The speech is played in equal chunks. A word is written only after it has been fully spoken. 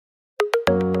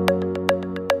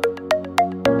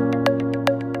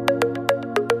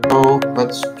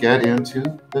let's get into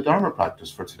the Dharma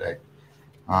practice for today.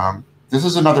 This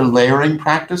is another layering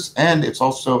practice, and it's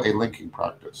also a linking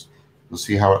practice. You'll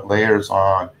see how it layers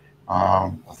on,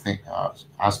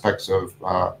 aspects of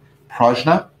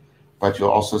prajna, but you'll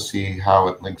also see how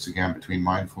it links again between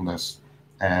mindfulness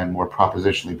and more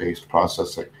propositionally based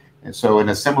processing. And so in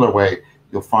a similar way,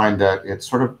 you'll find that it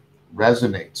sort of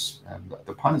resonates, and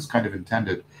the pun is kind of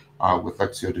intended with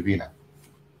Lectio Divina.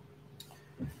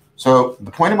 So the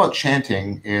point about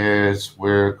chanting is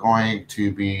we're going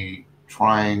to be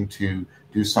trying to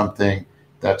do something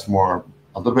that's a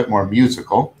little bit more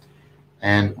musical.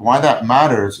 And why that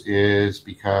matters is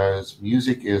because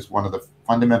music is one of the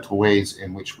fundamental ways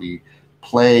in which we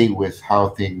play with how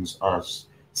things are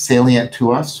salient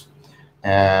to us.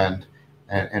 And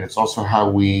it's also how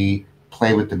we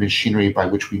play with the machinery by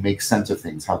which we make sense of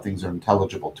things, how things are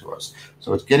intelligible to us.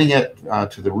 So it's getting it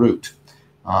to the root.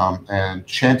 And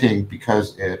chanting,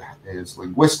 because it is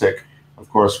linguistic, of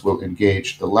course, will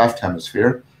engage the left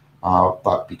hemisphere,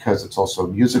 but because it's also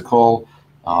musical,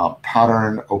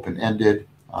 pattern, open-ended,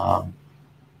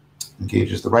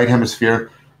 engages the right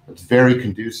hemisphere. It's very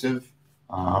conducive,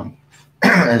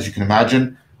 as you can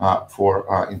imagine,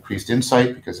 for increased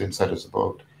insight, because insight is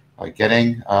about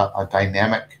getting a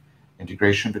dynamic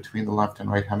integration between the left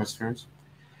and right hemispheres.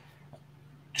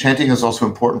 Chanting is also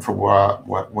important for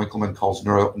what Winckelmann calls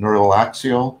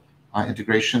neuroaxial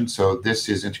integration. So this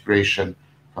is integration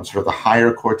from sort of the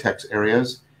higher cortex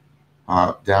areas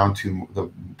down to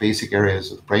the basic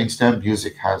areas of the brainstem.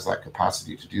 Music has that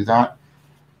capacity to do that.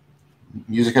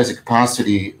 Music has a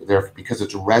capacity there because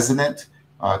it's resonant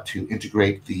to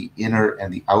integrate the inner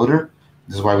and the outer.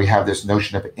 This is why we have this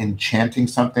notion of enchanting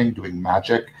something, doing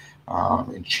magic,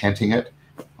 enchanting it,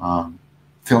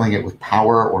 filling it with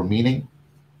power or meaning.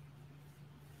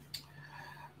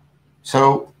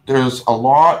 So there's a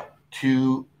lot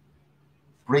to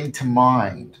bring to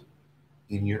mind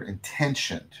in your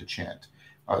intention to chant.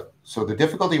 So the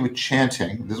difficulty with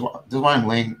chanting, this is why I'm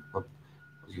laying,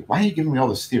 why are you giving me all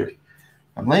this theory?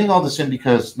 I'm laying all this in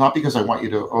because, not because I want you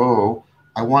to,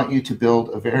 I want you to build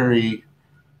a very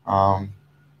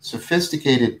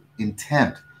sophisticated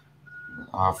intent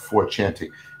for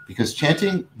chanting. Because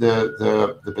chanting,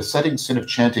 the besetting sin of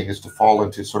chanting is to fall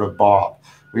into sort of bob,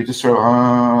 where you just sort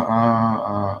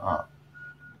of,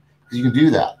 because you can do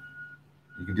that.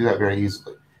 You can do that very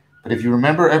easily. But if you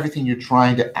remember everything you're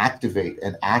trying to activate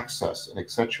and access and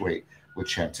accentuate with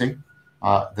chanting,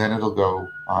 then it'll go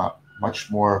much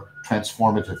more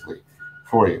transformatively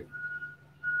for you.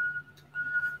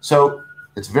 So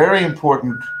it's very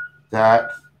important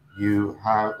that you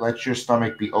let your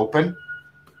stomach be open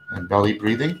and belly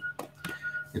breathing.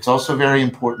 It's also very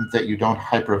important that you don't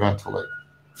hyperventilate.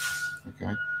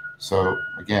 Okay, so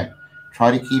again,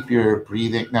 try to keep your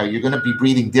breathing. Now, you're going to be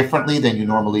breathing differently than you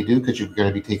normally do because you're going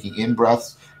to be taking in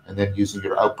breaths and then using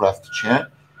your out breath to chant.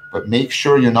 But make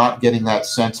sure you're not getting that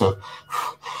sense of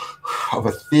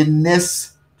a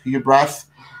thinness to your breath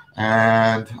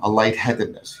and a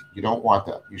lightheadedness. You don't want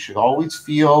that. You should always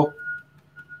feel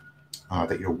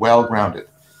that you're well grounded.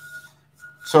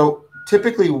 So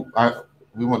typically,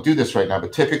 we won't do this right now,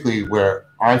 but typically where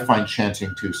I find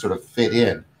chanting to sort of fit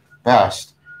in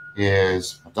best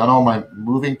is I've done all my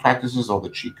moving practices, all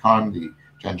the Qigong, the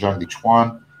Jianzhang, the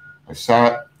Chuan.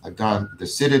 I've done the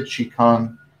seated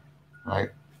Qigong,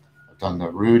 right? I've done the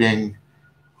rooting,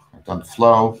 I've done the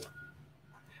flow,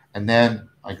 and then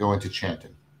I go into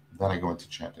chanting.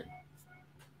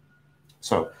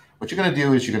 So what you're going to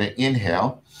do is you're going to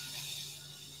inhale,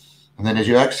 and then as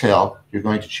you exhale, you're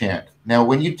going to chant. Now,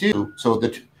 when you do,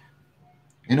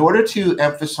 in order to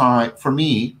emphasize, for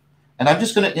me, and I'm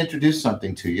just going to introduce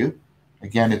something to you.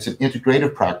 Again, it's an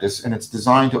integrative practice, and it's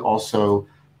designed to also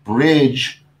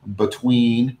bridge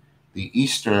between the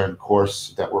Eastern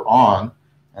course that we're on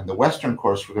and the Western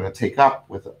course we're going to take up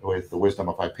with the wisdom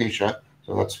of Hypatia.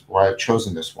 So that's why I've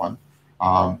chosen this one.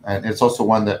 And it's also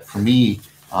one that, for me,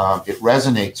 it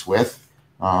resonates with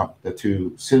the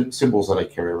two symbols that I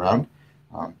carry around.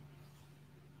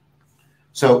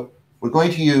 So we're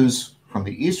going to use, from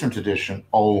the Eastern tradition,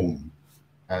 Om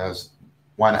as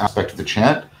one aspect of the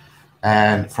chant,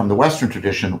 and from the Western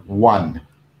tradition, one,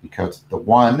 because the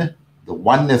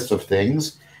oneness of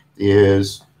things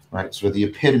is sort of the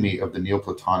epitome of the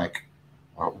Neoplatonic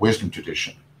wisdom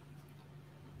tradition.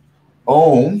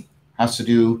 Om has to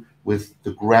do with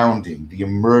the grounding, the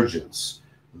emergence,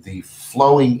 the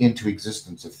flowing into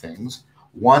existence of things.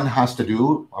 One has to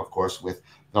do, of course, with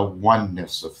the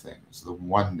oneness of things,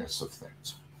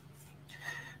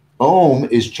 Om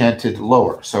is chanted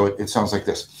lower, so it sounds like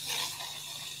this.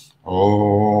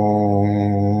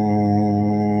 Om.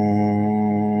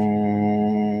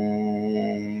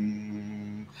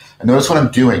 And notice what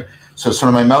I'm doing. So sort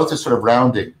of my mouth is sort of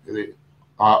rounding.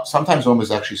 Sometimes Om is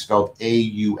actually spelled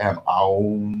A-U-M,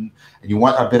 Aum. And you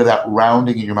want a bit of that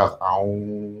rounding in your mouth,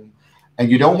 Aum. And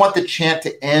you don't want the chant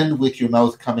to end with your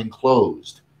mouth coming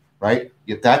closed, right?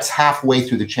 That's halfway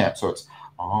through the chant. So it's,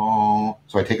 Om.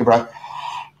 So I take a breath,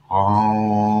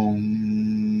 Om.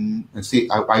 And see,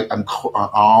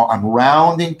 I'm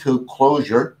rounding to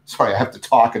closure. Sorry, I have to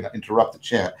talk and interrupt the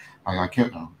chant. I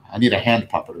can't, I need a hand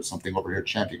puppet or something over here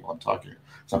chanting while I'm talking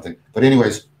something. But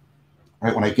anyways,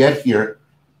 right, when I get here,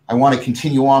 I want to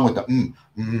continue on with the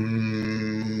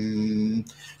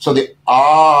So the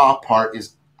part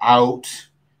is out,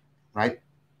 right?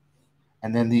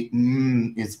 And then the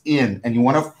is in. And you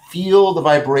want to feel the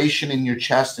vibration in your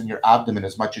chest and your abdomen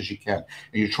as much as you can.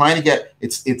 And you're trying to get,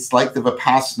 it's like the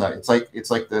Vipassana. It's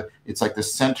like the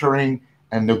centering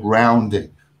and the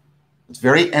grounding. It's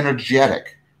very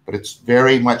energetic, but it's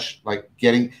very much like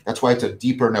getting, that's why it's a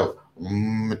deeper note.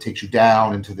 It takes you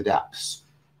down into the depths,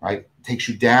 right? It takes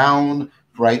you down,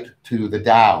 right, to the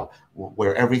Tao,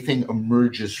 where everything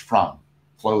emerges from,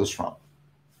 flows from.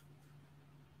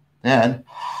 Then,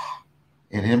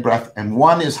 in breath, and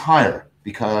one is higher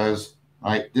because,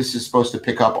 right, this is supposed to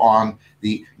pick up on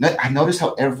the, I notice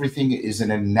how everything is an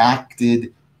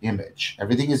enacted image.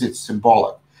 Everything is, it's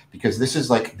symbolic, because this is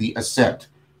like the ascent.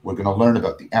 We're going to learn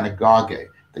about the anagage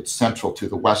that's central to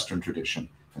the Western tradition.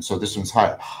 And so this one's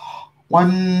higher.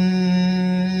 One.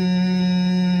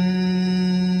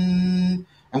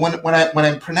 And when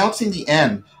I'm pronouncing the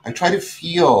N, I try to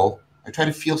feel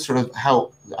sort of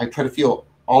how, I try to feel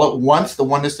all at once the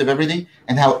oneness of everything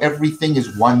and how everything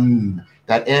is one.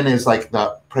 That N is like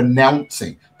the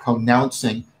pronouncing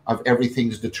of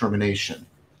everything's determination.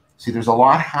 See, there's a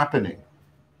lot happening.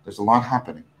 There's a lot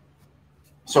happening.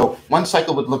 So one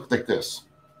cycle would look like this.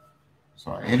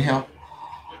 So I inhale.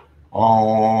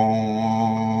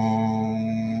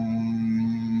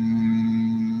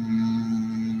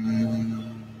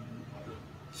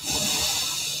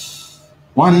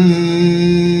 One.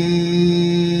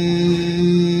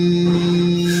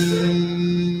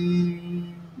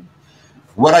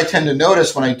 What I tend to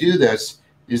notice when I do this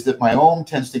is that my Om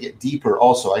tends to get deeper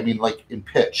also. I mean, like in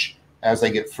pitch, as I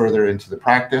get further into the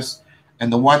practice.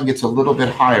 And the one gets a little bit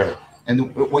higher.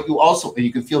 And what you also,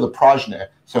 you can feel the prajna.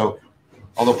 So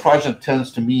although prajna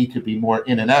tends to me to be more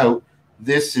in and out,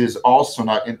 this is also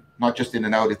not just in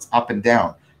and out, it's up and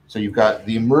down. So you've got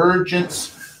the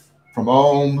emergence from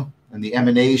Om and the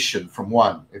emanation from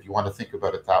one, if you want to think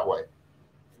about it that way.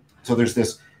 So there's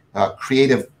this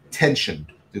creative tension.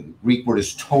 The Greek word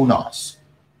is tonos.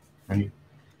 And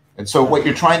so what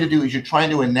you're trying to do is you're trying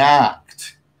to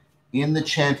enact in the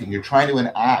chanting, you're trying to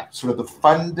enact sort of the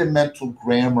fundamental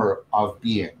grammar of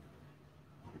being.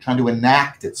 You're trying to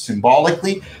enact it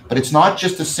symbolically, but it's not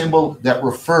just a symbol that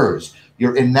refers.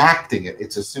 You're enacting it.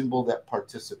 It's a symbol that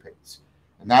participates.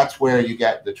 And that's where you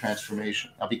get the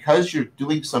transformation. Now, because you're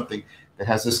doing something that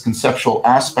has this conceptual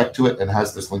aspect to it and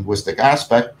has this linguistic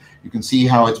aspect, you can see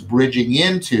how it's bridging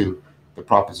into the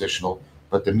propositional,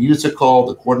 but the musical,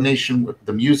 the coordination with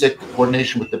the music, the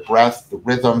coordination with the breath, the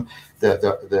rhythm,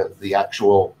 the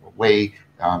actual way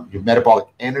your metabolic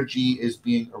energy is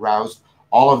being aroused,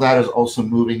 all of that is also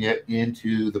moving it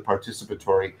into the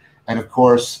participatory. And of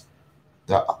course,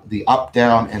 the up,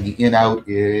 down, and the in, out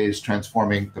is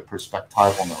transforming the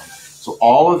perspectival node. So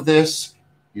all of this,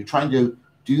 you're trying to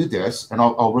do this, and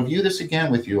I'll review this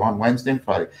again with you on Wednesday and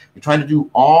Friday. You're trying to do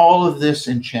all of this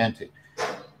in chanting.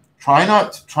 Try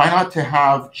not to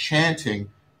have chanting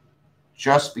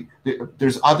just be,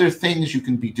 there's other things you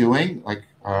can be doing, like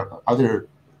other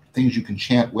things you can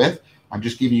chant with. I'm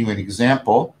just giving you an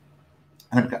example.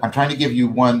 And I'm trying to give you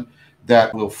one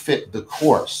that will fit the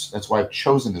course. That's why I've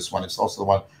chosen this one. It's also the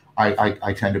one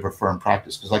I tend to prefer in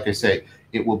practice, because like I say,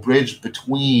 it will bridge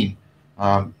between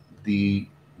the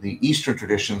Eastern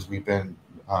traditions we've been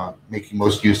making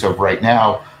most use of right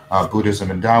now, Buddhism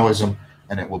and Taoism,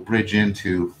 and it will bridge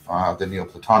into the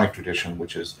Neoplatonic tradition,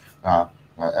 which is,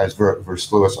 as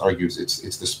Vers argues,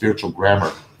 it's the spiritual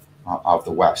grammar of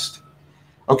the West.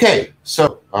 Okay,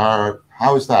 so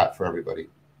how is that for everybody?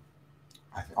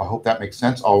 I hope that makes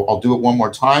sense. I'll do it one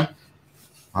more time.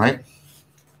 All right.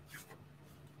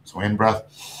 So in breath.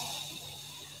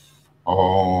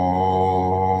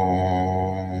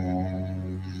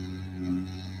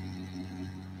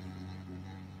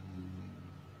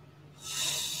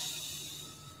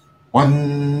 One.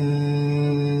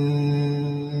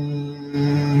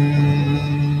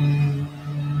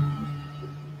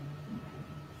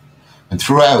 And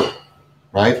throughout,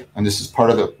 right? And this is part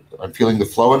of the, I'm feeling the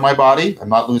flow in my body. I'm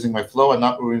not losing my flow. I'm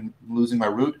not losing my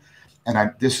root.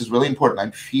 And this is really important.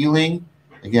 I'm feeling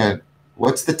Again,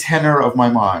 what's the tenor of my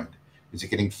mind? Is it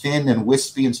getting thin and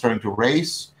wispy and starting to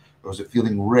race? Or is it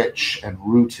feeling rich and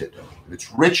rooted? If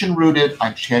it's rich and rooted,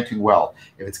 I'm chanting well.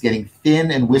 If it's getting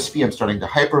thin and wispy, I'm starting to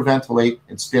hyperventilate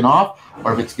and spin off.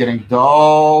 Or if it's getting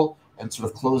dull and sort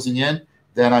of closing in,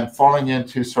 then I'm falling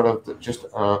into sort of just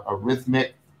a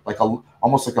rhythmic, like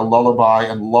almost like a lullaby,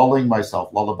 and lulling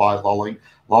myself,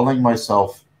 lulling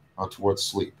myself towards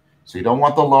sleep. So you don't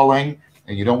want the lulling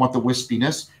and you don't want the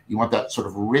wispiness. You want that sort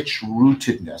of rich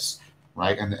rootedness,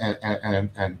 right?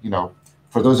 And you know,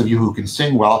 for those of you who can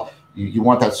sing well, you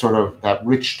want that sort of that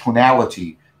rich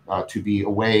tonality to be a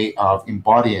way of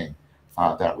embodying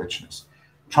that richness.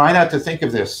 Try not to think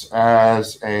of this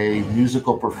as a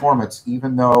musical performance,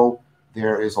 even though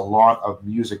there is a lot of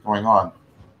music going on.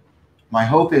 My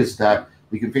hope is that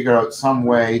we can figure out some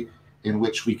way in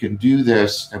which we can do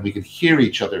this and we can hear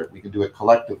each other. We can do it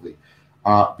collectively,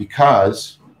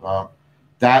 because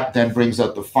that then brings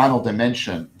out the final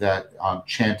dimension that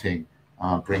chanting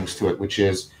brings to it, which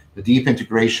is the deep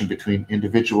integration between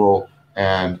individual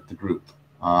and the group.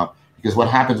 Because what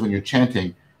happens when you're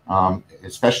chanting,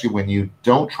 especially when you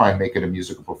don't try and make it a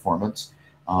musical performance,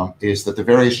 is that the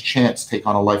various chants take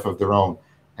on a life of their own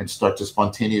and start to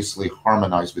spontaneously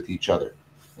harmonize with each other.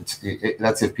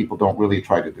 That's if people don't really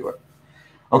try to do it.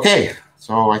 Okay,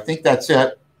 so I think that's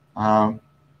it.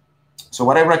 So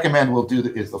what I recommend we'll do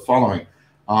is the following.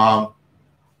 I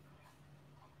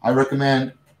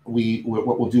recommend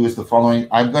what we'll do is the following.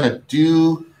 I'm going to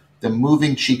do the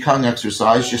moving Qigong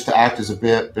exercise just to act as a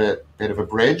bit of a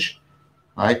bridge,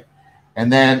 right?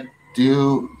 And then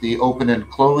do the open and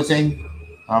closing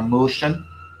motion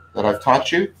that I've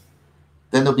taught you.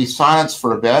 Then there'll be silence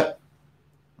for a bit,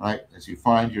 right? As you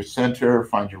find your center,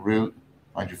 find your root,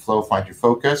 find your flow, find your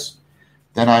focus.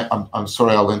 Then I'm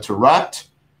sorry, I'll interrupt,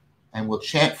 and we'll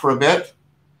chant for a bit,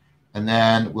 and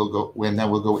then we'll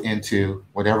go into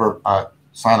whatever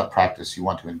silent practice you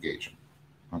want to engage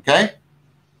in. Okay?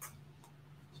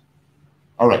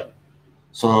 All right.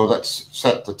 So let's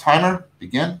set the timer.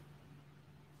 Begin.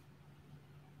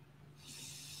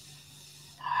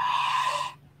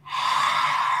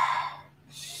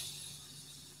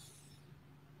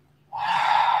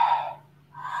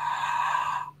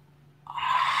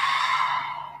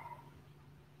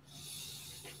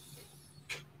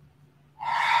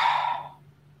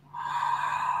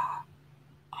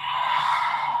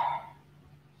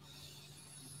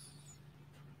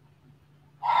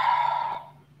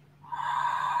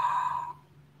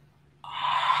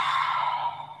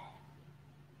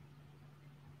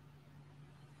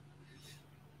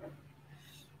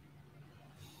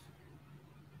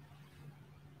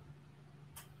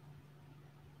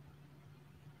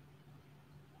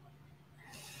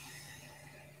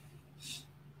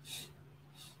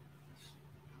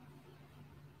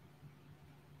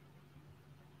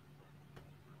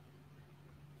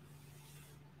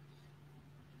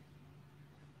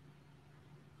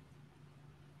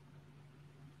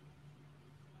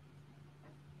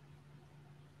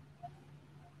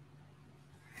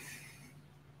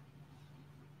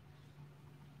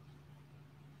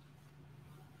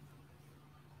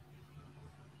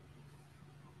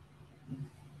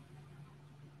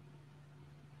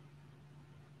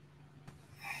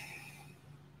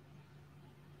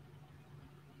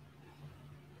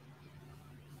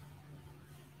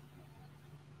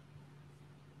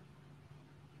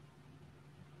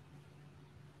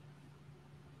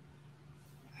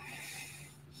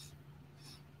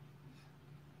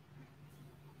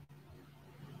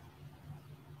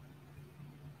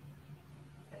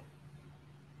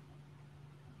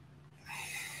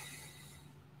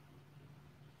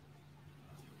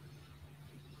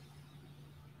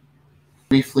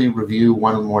 Briefly review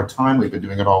one more time. We've been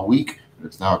doing it all week.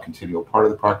 It's now a continual part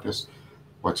of the practice.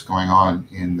 What's going on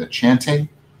in the chanting,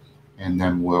 and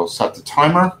then we'll set the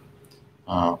timer.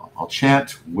 I'll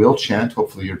chant. We'll chant.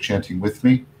 Hopefully you're chanting with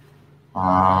me,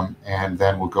 and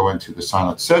then we'll go into the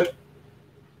silent sit,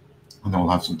 and then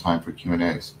we'll have some time for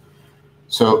Q&As.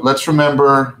 So let's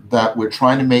remember that we're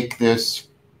trying to make this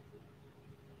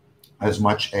as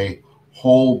much a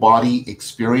whole body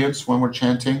experience when we're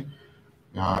chanting.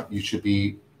 You should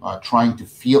be trying to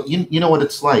feel, you know what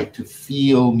it's like to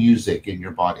feel music in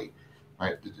your body,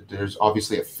 right? There's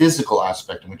obviously a physical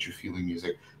aspect in which you're feeling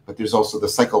music, but there's also the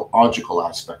psychological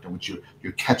aspect in which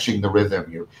you're catching the rhythm,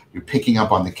 you're picking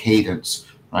up on the cadence,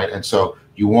 right? And so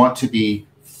you want to be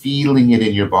feeling it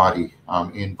in your body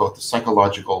in both the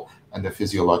psychological and the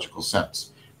physiological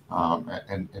sense.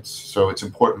 And so it's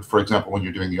important, for example, when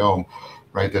you're doing the Om,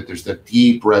 right, that there's that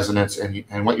deep resonance,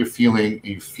 and what you're feeling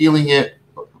it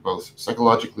both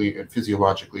psychologically and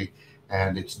physiologically,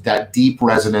 and it's that deep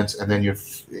resonance, and then you're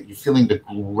feeling the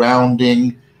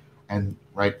grounding, and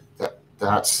right,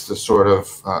 that's the sort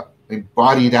of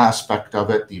embodied aspect of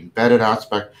it, the embedded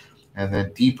aspect, and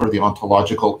then deeper, the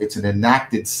ontological. It's an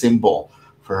enacted symbol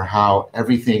for how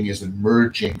everything is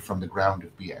emerging from the ground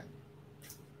of being.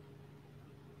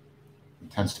 It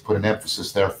tends to put an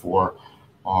emphasis, therefore,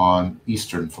 on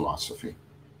Eastern philosophy.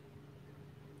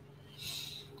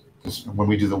 When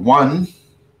we do the one,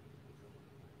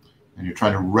 and you're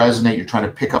trying to resonate, you're trying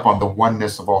to pick up on the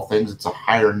oneness of all things, it's a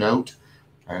higher note,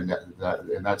 and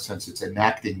in that sense, it's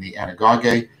enacting the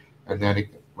anagoge, and then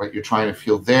what you're trying to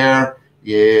feel there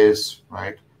is,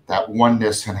 right, that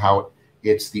oneness and how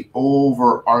it's the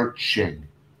overarching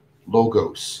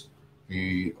logos,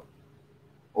 the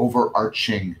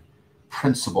overarching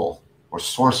principle or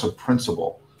source of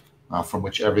principle from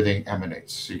which everything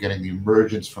emanates. So you're getting the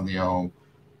emergence from the Om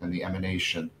and the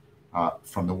emanation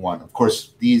from the one. Of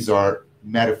course, these are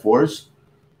metaphors,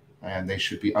 and they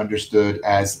should be understood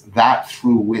as that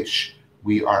through which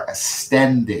we are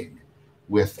ascending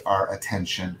with our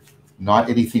attention, not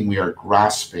anything we are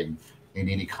grasping in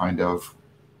any kind of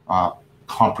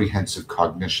comprehensive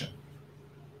cognition.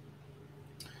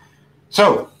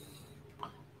 So,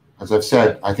 as I've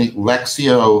said, I think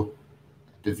Lectio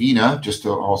Divina, just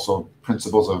to also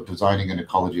principles of designing an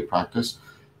ecology of practice,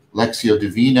 Lectio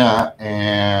Divina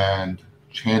and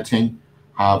chanting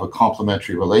have a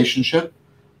complementary relationship.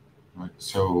 Right?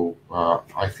 So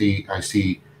I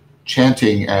see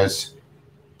chanting as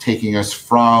taking us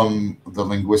from the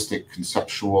linguistic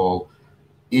conceptual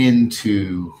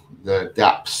into the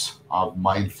depths of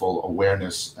mindful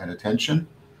awareness and attention.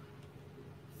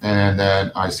 And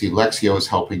then I see Lectio as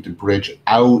helping to bridge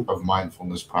out of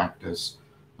mindfulness practice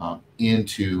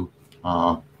into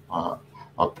a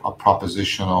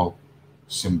propositional,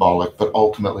 symbolic, but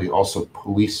ultimately also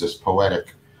poesis,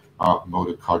 poetic mode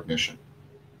of cognition.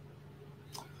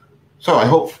 So I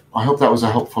hope that was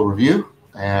a helpful review,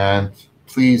 and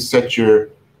please set your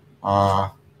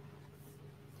phones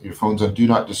on Do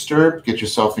Not Disturb, get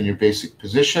yourself in your basic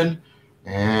position,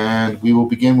 and we will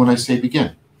begin when I say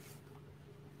begin.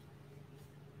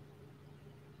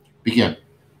 Begin.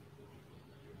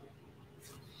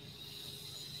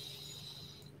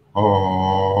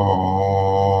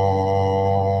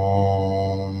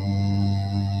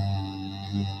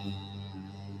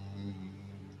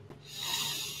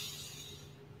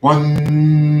 One.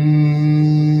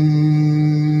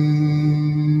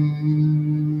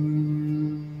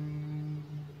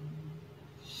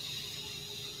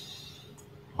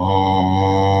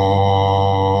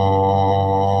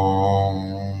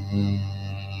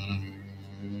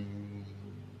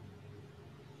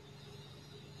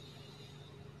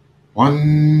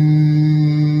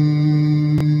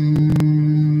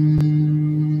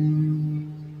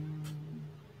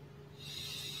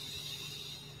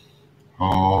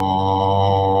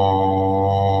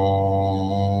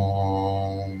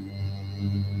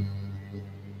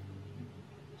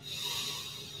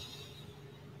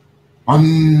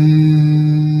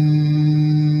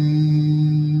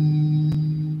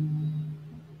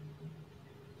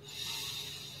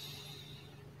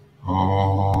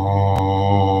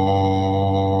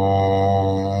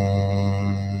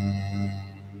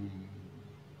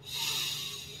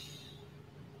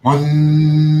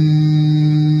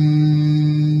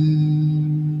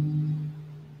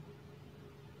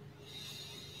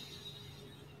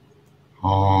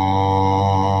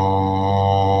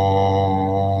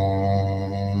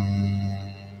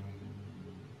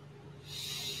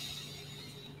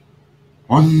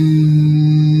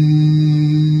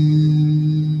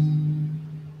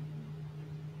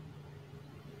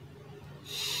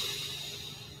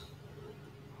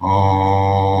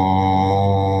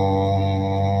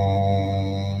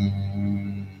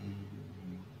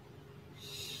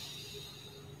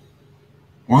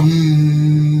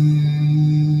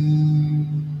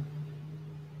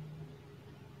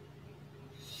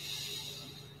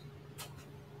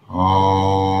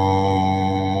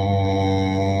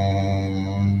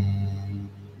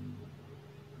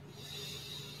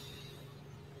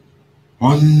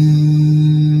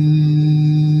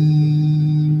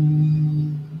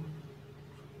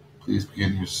 Please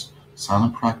begin your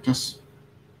silent practice.